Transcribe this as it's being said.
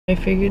I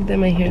figured that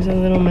my hair's a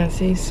little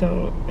messy,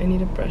 so I need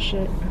to brush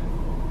it.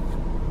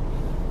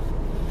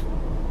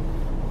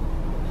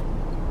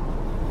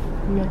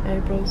 My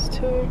eyebrows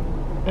too,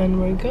 and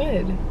we're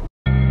good.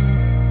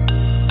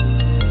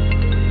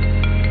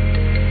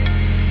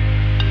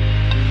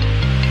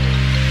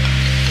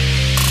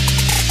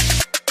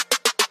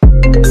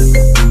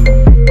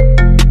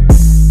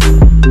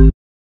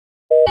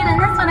 And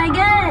that's what I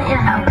get.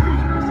 Yeah.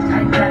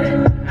 I got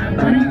it. I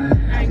want it.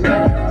 I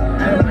got it.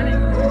 I want it.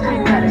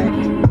 I got it.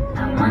 I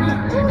want it.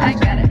 I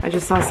got it. I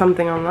just saw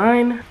something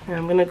online, and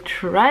I'm gonna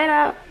try it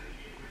out.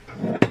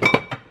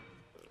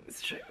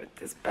 Let's try it with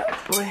this bad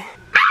boy.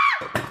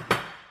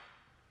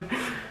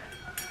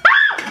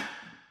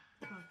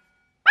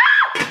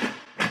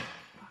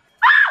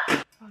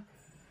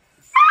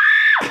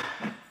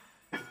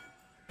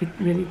 It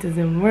really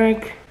doesn't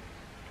work.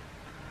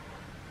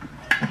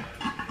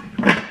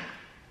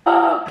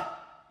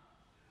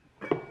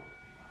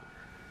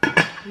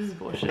 This is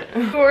bullshit.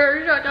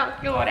 Where's your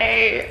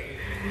chocolate?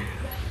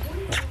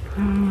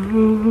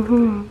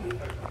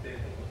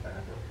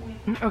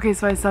 Okay,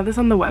 so I saw this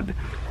on the web,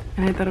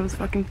 and I thought it was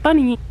fucking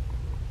funny.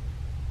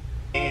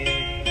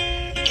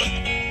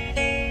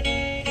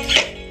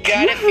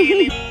 Gotta feel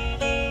it.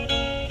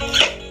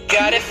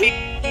 Gotta feel.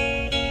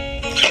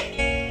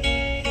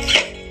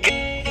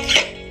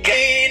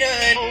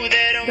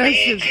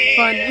 That's just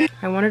funny.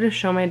 I wanted to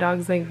show my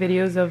dogs like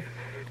videos of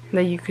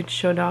that you could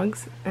show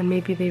dogs and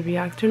maybe they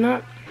react or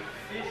not.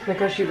 Look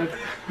how she looks.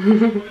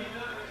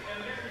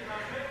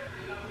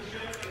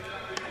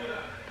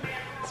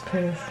 Let's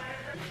play this.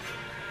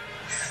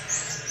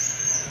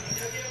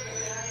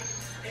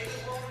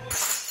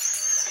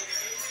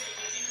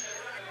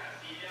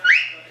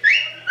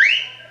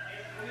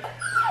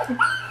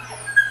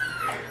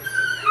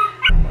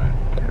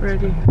 Get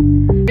ready.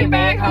 Get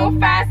back home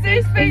fast,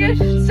 6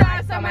 figures.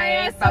 Shots on my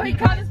ass, so he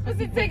called his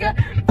pussy tigger.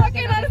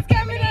 Fucking on the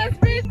scamming ass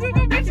bitch.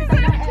 Moving bitches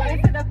in the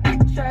ass to the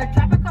picture.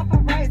 Drop a couple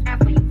rights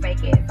after you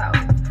fake ass out.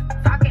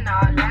 Talking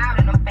all loud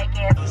in them fake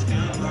ass.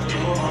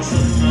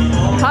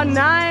 How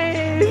nice!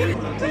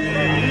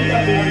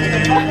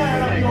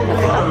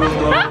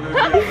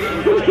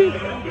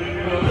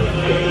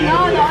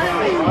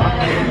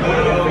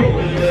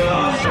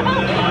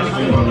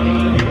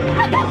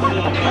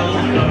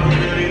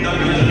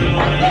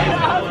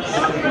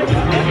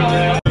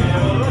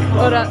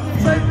 What up?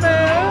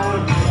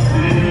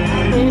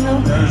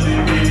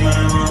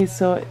 Okay,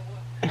 so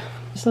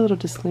just a little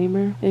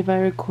disclaimer. If I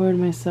record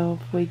myself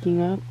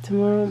waking up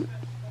tomorrow,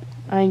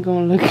 I ain't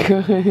gonna look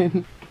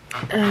good.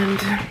 And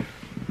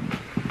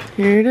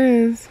here it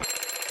is.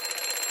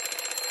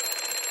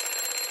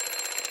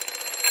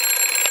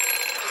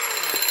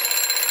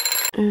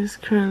 It is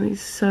currently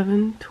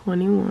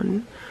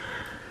 7:21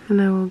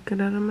 and I will get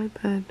out of my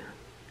bed.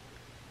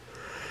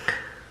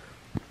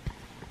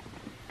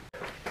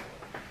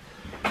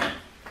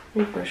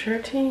 We brush our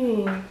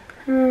teeth.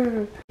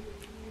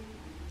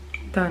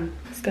 Done.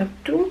 Step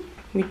 2,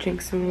 we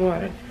drink some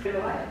water.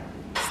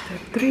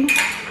 Step 3,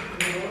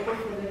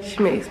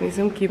 she makes me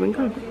some Cuban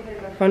coffee.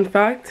 Fun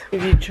fact,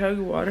 if you chug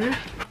water,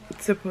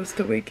 it's supposed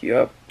to wake you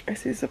up. I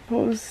say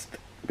supposed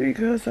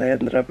because I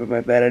ended up in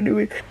my bed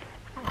anyway.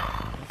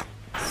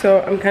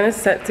 So I'm kind of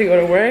set to go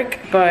to work,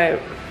 but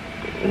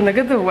look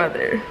at the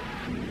weather.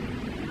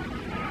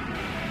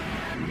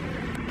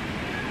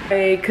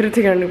 I could have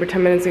taken an Uber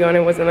 10 minutes ago and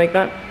it wasn't like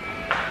that,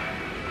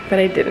 but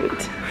I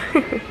didn't.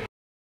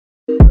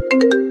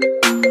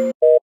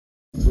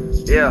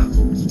 Yeah,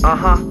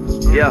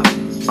 yeah,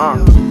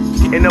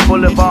 in the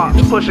boulevard,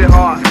 pushing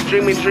hard,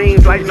 dreaming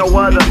dreams like no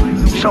other,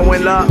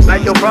 showing love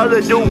like your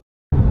brother do.